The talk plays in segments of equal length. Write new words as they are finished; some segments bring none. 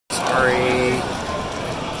Sorry.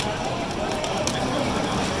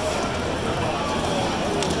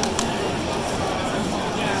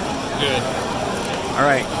 Good.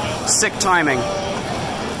 Alright. Sick timing.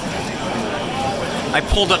 I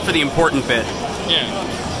pulled up for the important bit. Yeah.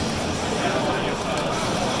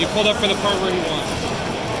 You pulled up for the part where he won.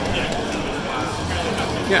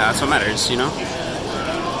 Yeah, that's what matters, you know?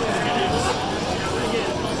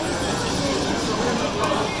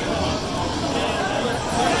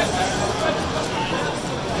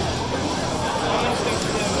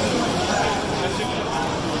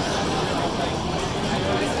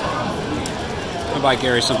 I'll buy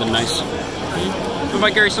Gary something nice. I'll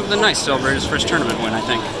buy Gary something nice to celebrate his first tournament win, I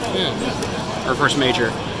think. Yeah. Or first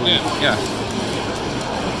major win. Yeah.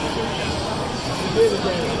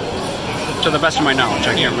 To the best of my knowledge,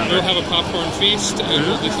 I can't remember. We'll have a popcorn feast and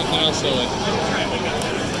we'll do something else silly.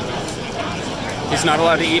 He's not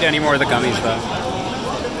allowed to eat any more of the gummies, though.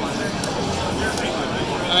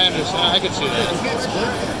 I understand. I could see that.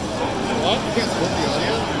 What?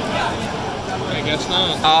 I guess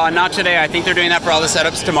not. Not today. I think they're doing that for all the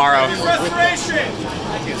setups tomorrow.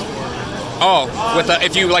 Oh, with the,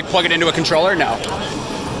 if you like plug it into a controller? No.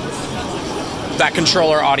 That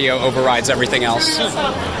controller audio overrides everything else.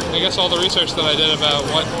 I guess all the research that I did about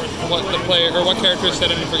what the player or what characters Set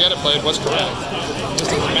It and Forget It played was correct. It just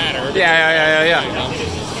doesn't matter. Yeah.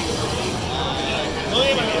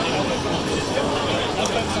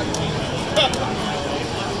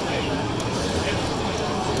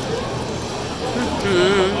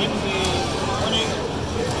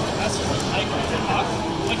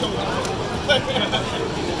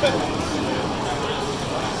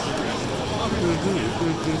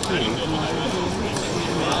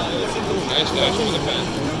 Nice dash with the pen.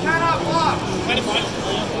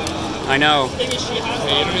 I know. Hey, you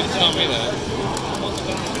don't need to tell me that.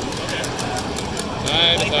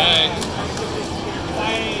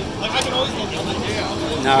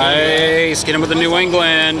 Nice. Get him with the New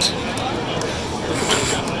England.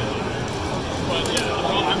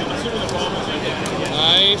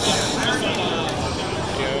 Nice.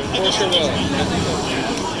 Force your will.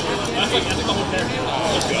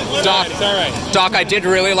 Doc, I did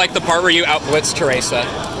really like the part where you outblitzed Teresa.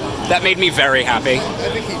 That made me very happy.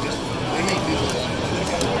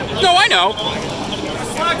 No, I know.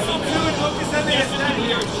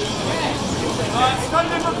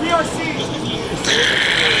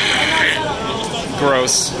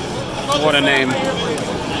 Gross. What a name.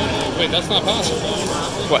 Wait, that's not possible.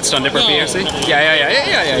 What, Stun Dipper PRC? Yeah.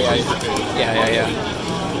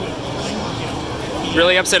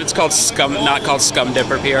 Really upset it's called Scum, not called Scum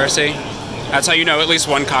Dipper PRC. That's how you know at least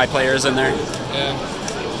one Kai player is in there. Yeah.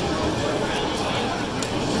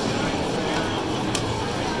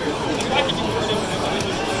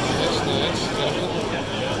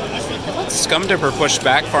 Scum Dipper pushed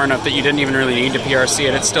back far enough that you didn't even really need to PRC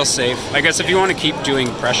it. It's still safe. I guess if you want to keep doing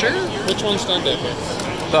pressure. Which one's Stun Dipper?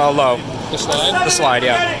 The low. The slide? The slide,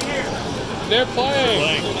 yeah. They're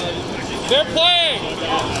playing! They're playing!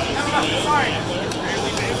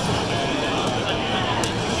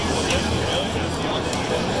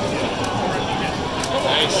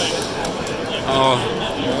 Nice. Oh.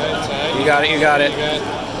 You got it.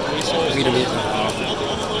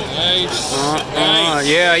 Nice.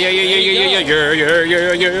 Yeah. You're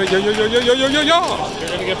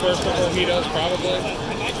gonna get first before he does, probably.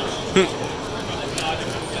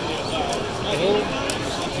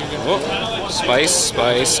 Oh, spice.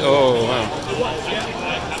 Oh, wow.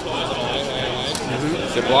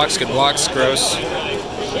 Good blocks. Gross.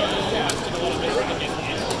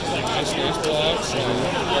 Nice blocks.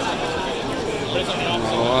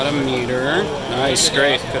 What a meter. Nice,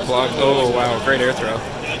 great. Good block. Oh, wow. Great air throw.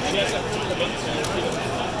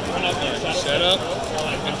 Set up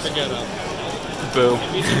and forget up. Boo.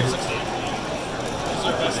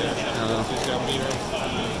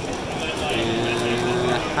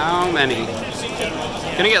 How many?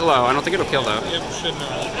 Gonna get low. I don't think it'll kill though. It should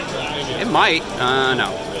not. It might. No.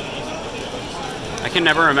 I can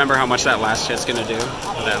never remember how much that last hit's gonna do.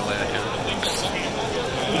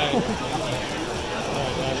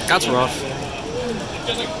 That's rough.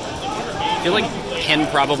 I feel like Ken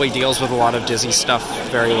probably deals with a lot of dizzy stuff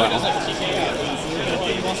very well.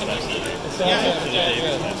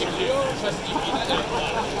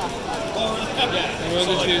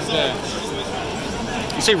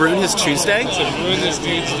 You say Rune his Tuesday? I said Rune his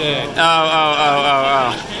Tuesday.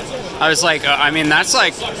 Oh. I was like, I mean, that's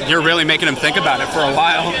like, you're really making him think about it for a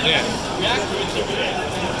while. Yeah.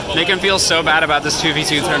 Make him feel so bad about this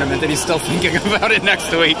 2v2 tournament that he's still thinking about it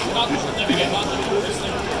next week.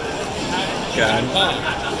 God.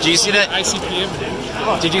 Do you see that? ICPM.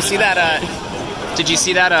 Did you see that? Did you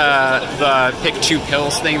see that? The pick 2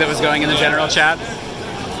 pills thing that was going in the general chat.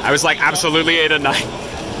 I was like, absolutely 8 and 9.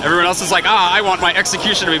 Everyone else is like, I want my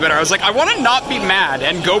execution to be better. I was like, I want to not be mad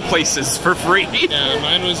and go places for free. Yeah,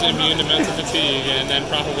 mine was immune to mental fatigue and then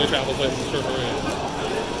probably travel places for free.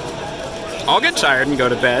 I'll get tired and go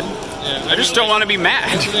to bed. Yeah, I just don't want to be mad.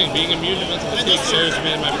 That's the thing, being immune to mental fatigue serves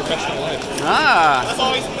me in my professional life. Ah.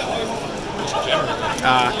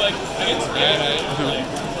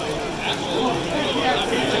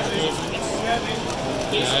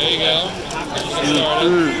 There you go.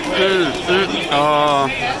 Oh.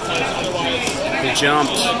 He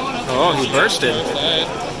jumped. Oh, he bursted.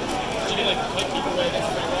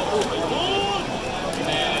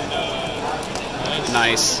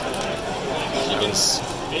 Nice. That was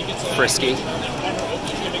frisky.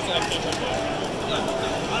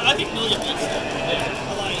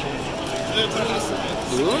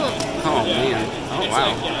 Ooh. Oh, man. Oh,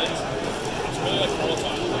 wow.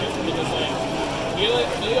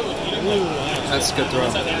 That's a good throw.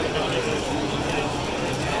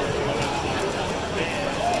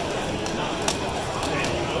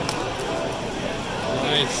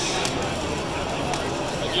 Nice.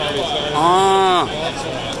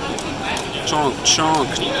 Chonk, chonk,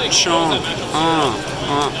 chonk.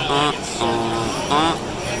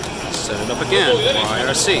 Set it up again.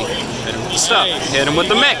 YRC. Hit him with the stuff. Hit him with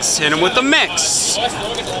the mix. Hit him with the mix.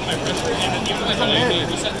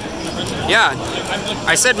 Yeah.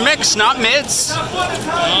 I said mix, not mids.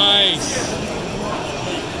 Nice.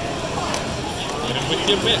 Hit him with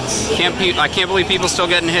your mitts. I can't believe people still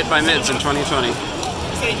getting hit by mids in 2020.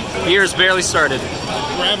 The year's barely started.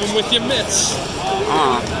 Grab him with your mitts.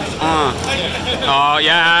 Oh,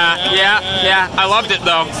 yeah. I loved it,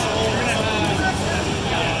 though.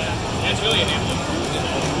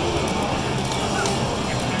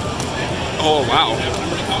 Oh, wow.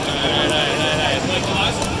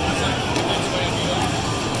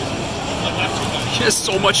 He has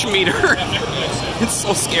so much meter. It's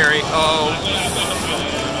so scary. Oh.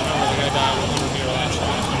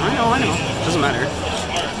 I know. Doesn't matter.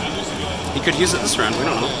 He could use it this round. We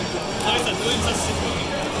don't know. I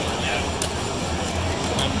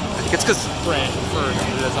think it's because Brand for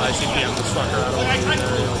this ICP on this fucker.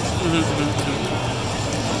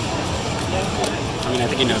 I mean, I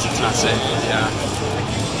think he knows it's not safe. Yeah.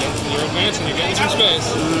 You're advancing. You're getting some space.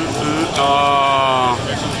 Oh.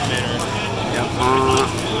 Yep.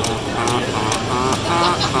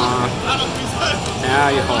 Now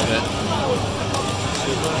you hold it.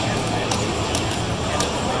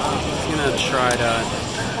 He's gonna try to.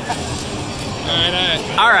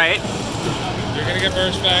 Alright. You're gonna get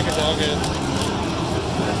burst back, it's all good.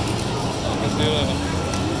 Let's do it.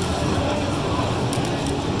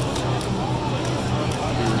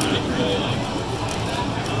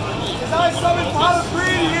 Nice summon pot of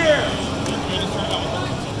green here!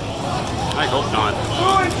 I hope not.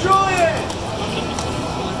 Julian!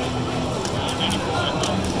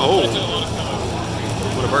 Oh.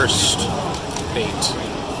 What a burst. Bait.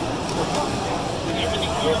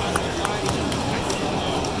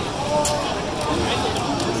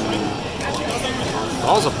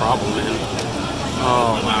 Ball's a problem, man.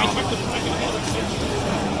 Oh, wow.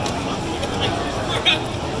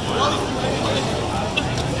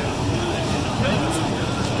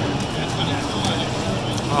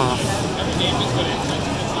 Oh.